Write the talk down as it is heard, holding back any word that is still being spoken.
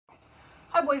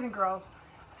Hi, boys and girls.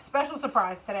 Special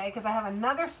surprise today because I have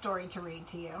another story to read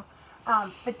to you.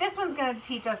 But this one's going to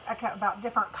teach us about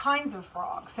different kinds of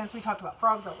frogs, since we talked about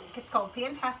frogs all week. It's called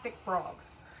Fantastic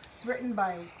Frogs. It's written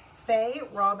by Faye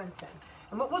Robinson.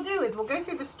 And what we'll do is we'll go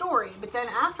through the story, but then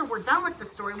after we're done with the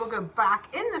story, we'll go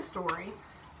back in the story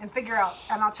and figure out,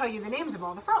 and I'll tell you the names of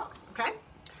all the frogs, okay?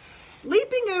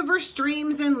 Leaping over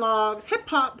streams and logs,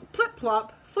 hip-hop,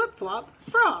 plip-plop, flip-flop,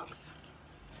 frogs.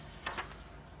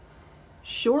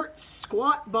 Short,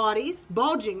 squat bodies,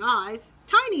 bulging eyes,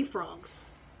 tiny frogs.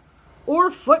 Or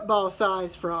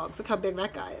football-sized frogs. Look how big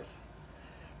that guy is.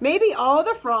 Maybe all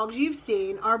the frogs you've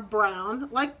seen are brown,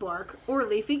 like bark, or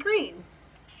leafy green.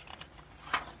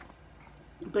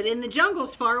 But in the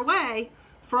jungles far away,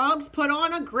 frogs put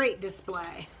on a great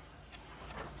display.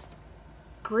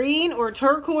 Green or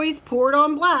turquoise poured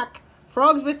on black,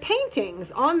 frogs with paintings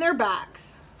on their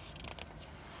backs.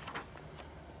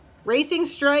 Racing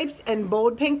stripes and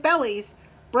bold pink bellies,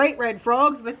 bright red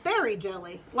frogs with berry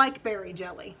jelly, like berry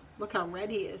jelly. Look how red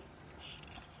he is.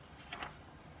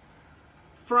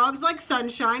 Frogs like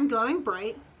sunshine, glowing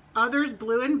bright, others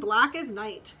blue and black as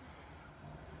night.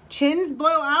 Chins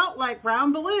blow out like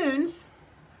round balloons,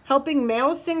 helping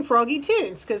males sing froggy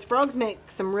tunes, because frogs make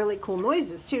some really cool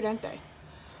noises too, don't they?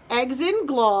 Eggs in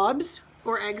globs,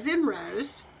 or eggs in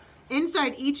rows.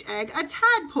 Inside each egg, a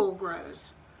tadpole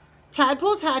grows.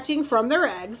 Tadpoles hatching from their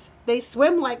eggs. They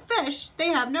swim like fish. They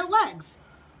have no legs.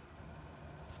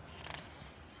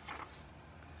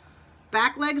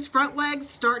 Back legs, front legs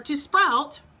start to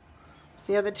sprout.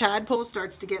 See how the tadpole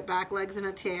starts to get back legs and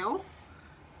a tail?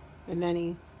 And then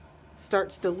he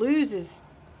starts to lose his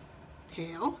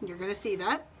tail. You're going to see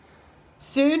that.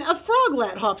 Soon a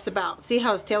froglet hops about. See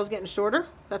how his tail's getting shorter?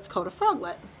 That's called a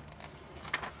froglet.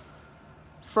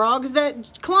 Frogs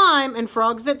that climb and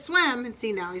frogs that swim. And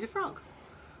see, now he's a frog.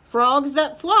 Frogs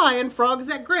that fly and frogs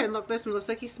that grin. Look, this one looks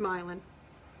like he's smiling.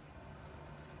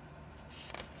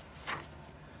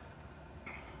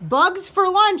 Bugs for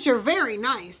lunch are very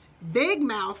nice. Big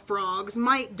mouth frogs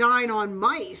might dine on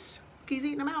mice. Look, he's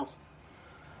eating a mouse.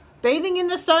 Bathing in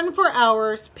the sun for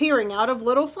hours, peering out of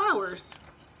little flowers.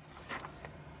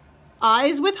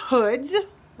 Eyes with hoods.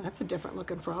 That's a different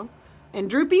looking frog. And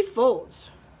droopy folds.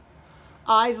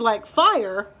 Eyes like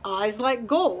fire, eyes like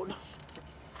gold.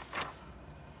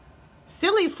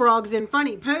 Silly frogs in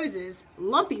funny poses,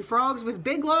 lumpy frogs with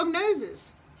big long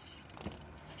noses.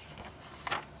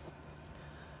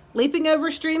 Leaping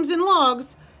over streams and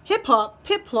logs, hip-hop,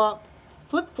 pip-plop,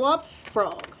 flip-flop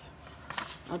frogs.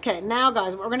 Okay, now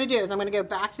guys, what we're going to do is I'm going to go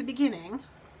back to the beginning.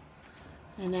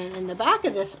 And then in the back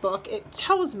of this book, it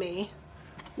tells me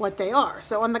what they are.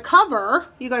 So on the cover,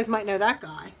 you guys might know that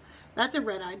guy. That's a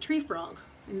red-eyed tree frog.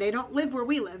 And they don't live where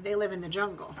we live. They live in the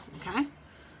jungle. Okay?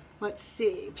 Let's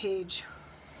see. Page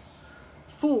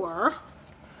 4.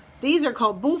 These are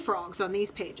called bullfrogs on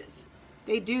these pages.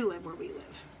 They do live where we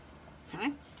live.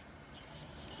 Okay?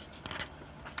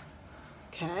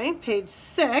 Okay. Page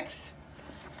 6.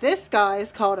 This guy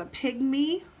is called a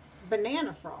pygmy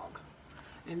banana frog.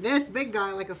 And this big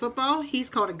guy, like a football, he's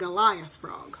called a Goliath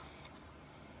frog.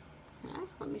 Okay?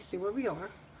 Let me see where we are.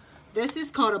 This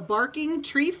is called a barking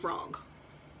tree frog.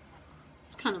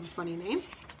 It's kind of a funny name.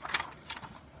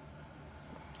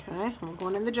 Okay, we're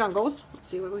going in the jungles. Let's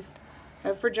see what we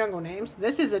have for jungle names.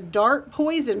 This is a dart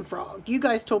poison frog. You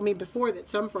guys told me before that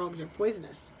some frogs are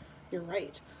poisonous. You're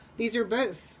right. These are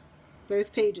both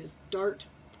pages, dart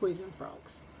poison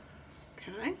frogs.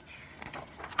 Okay.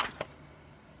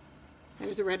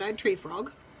 There's a red-eyed tree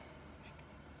frog.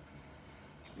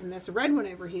 And this red one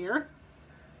over here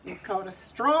is called a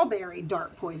strawberry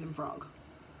dart poison frog.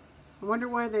 I wonder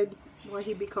why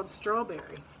he'd be called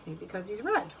strawberry. Maybe because he's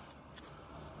red.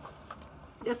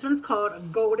 This one's called a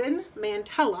golden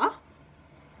mantella.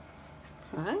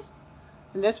 Okay.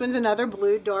 And this one's another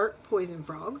blue dart poison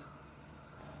frog.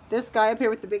 This guy up here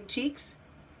with the big cheeks,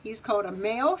 he's called a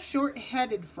male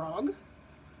short-headed frog.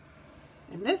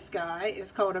 And this guy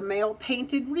is called a male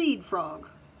painted reed frog.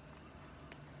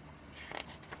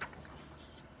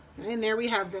 And there we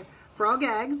have the frog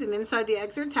eggs, and inside the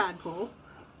eggs are tadpole.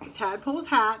 The tadpoles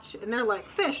hatch, and they're like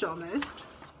fish almost.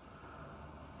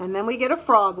 And then we get a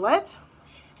froglet.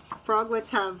 Froglets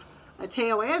have a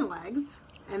tail and legs.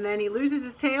 And then he loses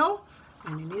his tail,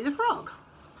 and then he's a frog.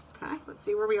 Okay, let's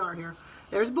see where we are here.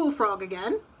 There's bullfrog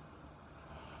again.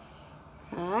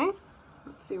 Okay,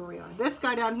 let's see where we are. This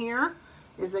guy down here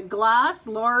is a glass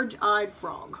large-eyed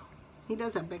frog. He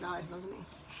does have big eyes, doesn't he?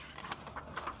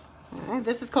 Okay,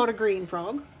 this is called a green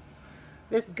frog.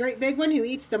 This great big one who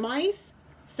eats the mice,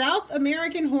 South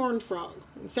American horned frog.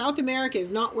 And South America is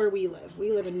not where we live.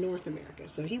 We live in North America,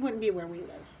 so he wouldn't be where we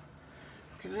live.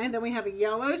 Okay, and then we have a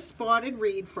yellow spotted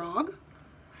reed frog.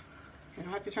 Okay,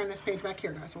 I'll have to turn this page back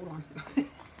here, guys. Hold on.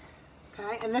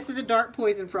 Okay, and this is a dark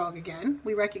poison frog again.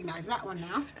 We recognize that one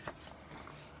now.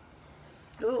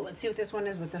 Oh, let's see what this one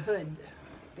is with the hood.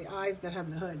 The eyes that have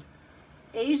the hood.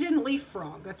 Asian leaf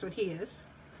frog, that's what he is.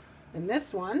 And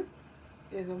this one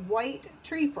is a white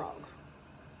tree frog.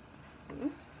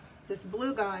 This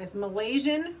blue guy is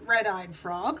Malaysian red-eyed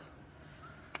frog.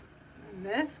 And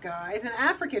this guy is an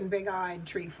African big-eyed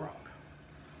tree frog.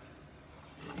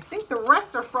 I think the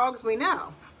rest are frogs we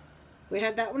know. We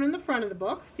had that one in the front of the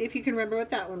book. See if you can remember what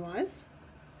that one was.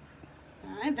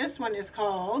 All right, this one is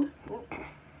called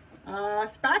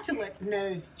spatulate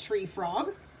nose tree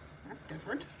frog. That's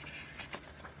different.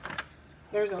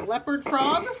 There's a leopard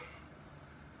frog.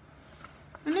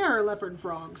 And there are leopard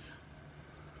frogs.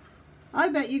 I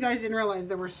bet you guys didn't realize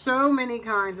there were so many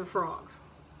kinds of frogs.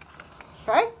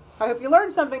 Okay? I hope you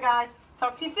learned something, guys.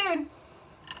 Talk to you soon.